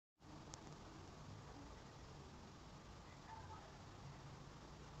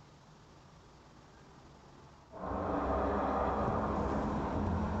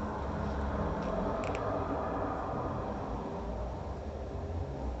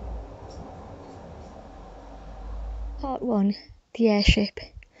Part 1. The Airship.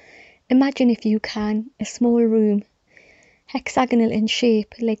 Imagine, if you can, a small room, hexagonal in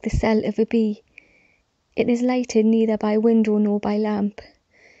shape like the cell of a bee. It is lighted neither by window nor by lamp,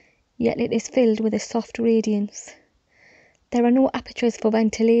 yet it is filled with a soft radiance. There are no apertures for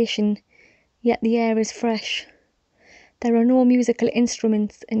ventilation, yet the air is fresh. There are no musical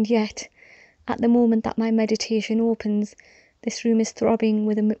instruments, and yet, at the moment that my meditation opens, this room is throbbing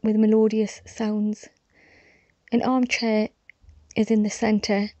with melodious sounds. An armchair is in the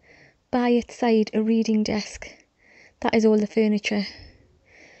centre, by its side a reading desk. That is all the furniture.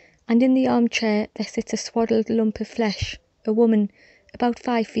 And in the armchair there sits a swaddled lump of flesh, a woman about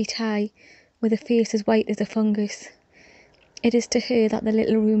 5 feet high, with a face as white as a fungus. It is to her that the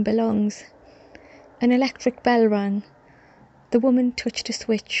little room belongs. An electric bell rang. The woman touched a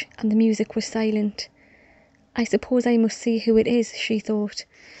switch, and the music was silent. I suppose I must see who it is, she thought,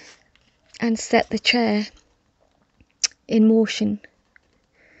 and set the chair in motion.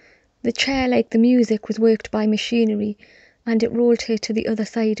 The chair, like the music, was worked by machinery, and it rolled her to the other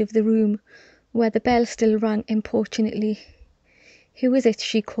side of the room, where the bell still rang importunately. "Who is it?"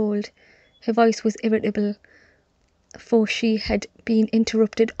 she called. Her voice was irritable, for she had been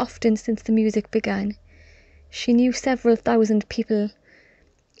interrupted often since the music began. She knew several thousand people.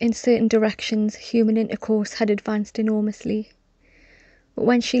 In certain directions, human intercourse had advanced enormously. But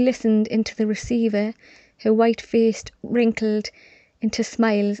when she listened into the receiver, her white face wrinkled into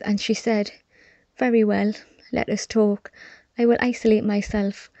smiles, and she said, "Very well, let us talk. I will isolate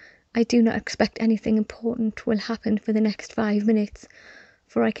myself. I do not expect anything important will happen for the next 5 minutes,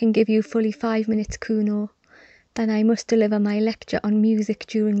 for I can give you fully 5 minutes, Kuno. Then I must deliver my lecture on music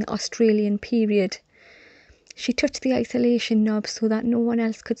during the Australian period." She touched the isolation knob so that no one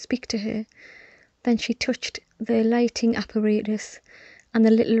else could speak to her. Then she touched the lighting apparatus, and the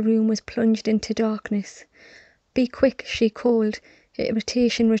little room was plunged into darkness. "Be quick," she called, her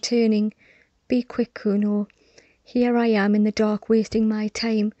irritation returning. "Be quick, Kuno. Here I am in the dark wasting my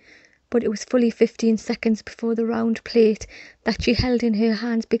time." But it was fully 15 seconds before the round plate that she held in her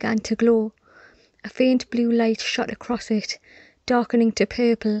hands began to glow. A faint blue light shot across it, darkening to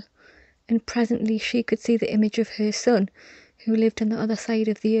purple, and presently she could see the image of her son, who lived on the other side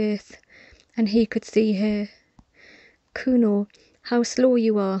of the earth, and he could see her. "Kuno, how slow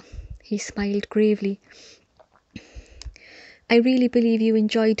you are," he smiled gravely. "I really believe you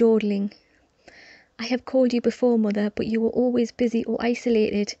enjoy dawdling. I have called you before, Mother, but you were always busy or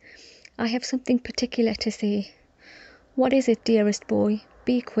isolated. I have something particular to say." "What is it, dearest boy?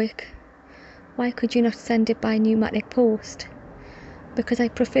 Be quick." "Why could you not send it by pneumatic post?" "Because I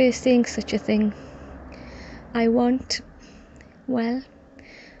prefer saying such a thing. I want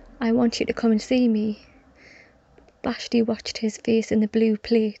you to come and see me." Vashti watched his face in the blue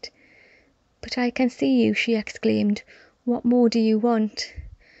plate. "But I can see you," she exclaimed. "What more do you want?"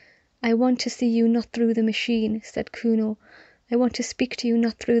 "I want to see you, not through the machine," said Kuno. "I want to speak to you,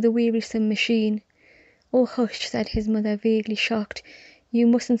 not through the wearisome machine." "Oh, hush," said his mother, vaguely shocked. "You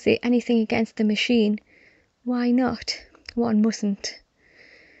mustn't say anything against the machine." "Why not?" "One mustn't."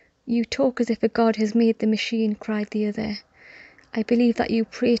 "You talk as if a god has made the machine," cried the other. "I believe that you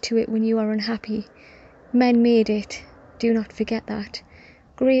pray to it when you are unhappy. Men made it. Do not forget that.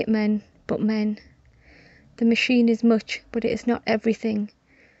 Great men, but men. The machine is much, but it is not everything.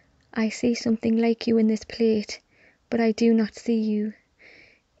 I see something like you in this plate, but I do not see you.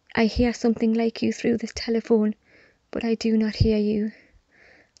 I hear something like you through this telephone, but I do not hear you.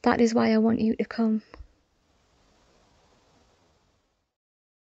 That is why I want you to come."